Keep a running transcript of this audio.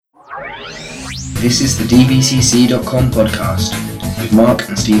This is the DVCC.com podcast with Mark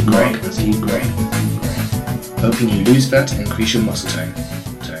and Steve Gray. Helping you lose fat and increase your muscle tone.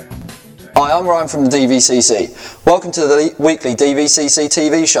 Hi, I'm Ryan from the DVCC. Welcome to the weekly DVCC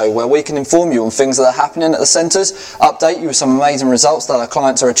TV show where we can inform you on things that are happening at the centres, update you with some amazing results that our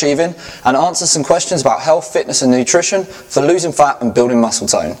clients are achieving, and answer some questions about health, fitness and nutrition for losing fat and building muscle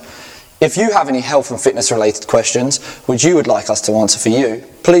tone. If you have any health and fitness related questions which you would like us to answer for you,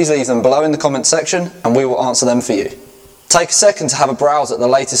 please leave them below in the comment section and we will answer them for you. Take a second to have a browse at the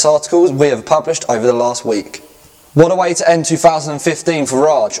latest articles we have published over the last week. What a way to end 2015 for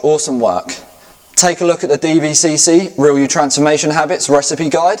Raj, awesome work. Take a look at the DVCC Real You Transformation Habits recipe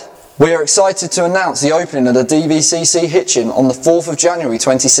guide. We are excited to announce the opening of the DVCC Hitchin on the 4th of January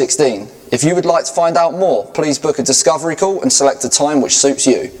 2016. If you would like to find out more, please book a discovery call and select a time which suits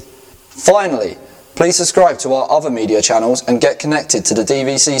you. Finally, please subscribe to our other media channels and get connected to the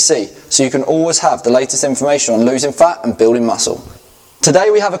DVCC so you can always have the latest information on losing fat and building muscle.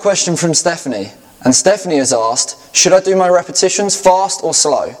 Today we have a question from Stephanie. And Stephanie has asked, should I do my repetitions fast or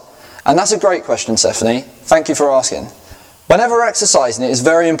slow? And that's a great question, Stephanie. Thank you for asking. Whenever exercising, it is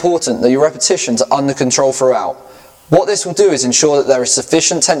very important that your repetitions are under control throughout. What this will do is ensure that there is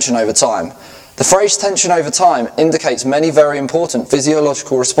sufficient tension over time. The phrase tension over time indicates many very important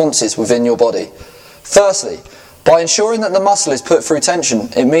physiological responses within your body. Firstly, by ensuring that the muscle is put through tension,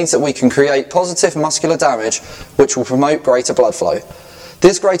 it means that we can create positive muscular damage which will promote greater blood flow.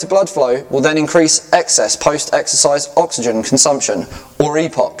 This greater blood flow will then increase excess post-exercise oxygen consumption, or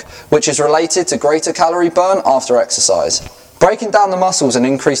EPOC, which is related to greater calorie burn after exercise. Breaking down the muscles and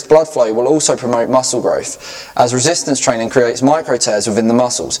increased blood flow will also promote muscle growth, as resistance training creates micro tears within the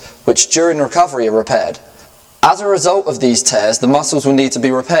muscles, which during recovery are repaired. As a result of these tears, the muscles will need to be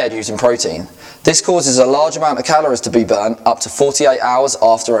repaired using protein. This causes a large amount of calories to be burnt up to 48 hours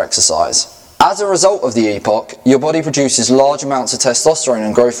after exercise. As a result of the EPOC, your body produces large amounts of testosterone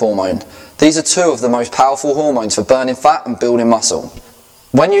and growth hormone. These are two of the most powerful hormones for burning fat and building muscle.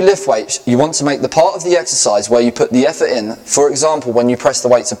 When you lift weights, you want to make the part of the exercise where you put the effort in, for example when you press the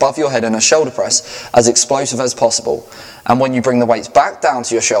weights above your head in a shoulder press, as explosive as possible. And when you bring the weights back down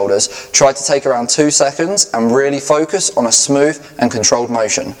to your shoulders, try to take around 2 seconds and really focus on a smooth and controlled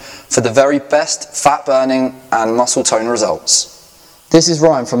motion for the very best fat burning and muscle tone results. This is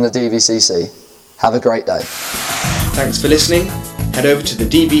Ryan from the DVCC. Have a great day. Thanks for listening. Head over to the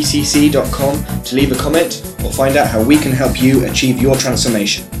DVCC.com to leave a comment or find out how we can help you achieve your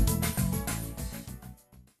transformation.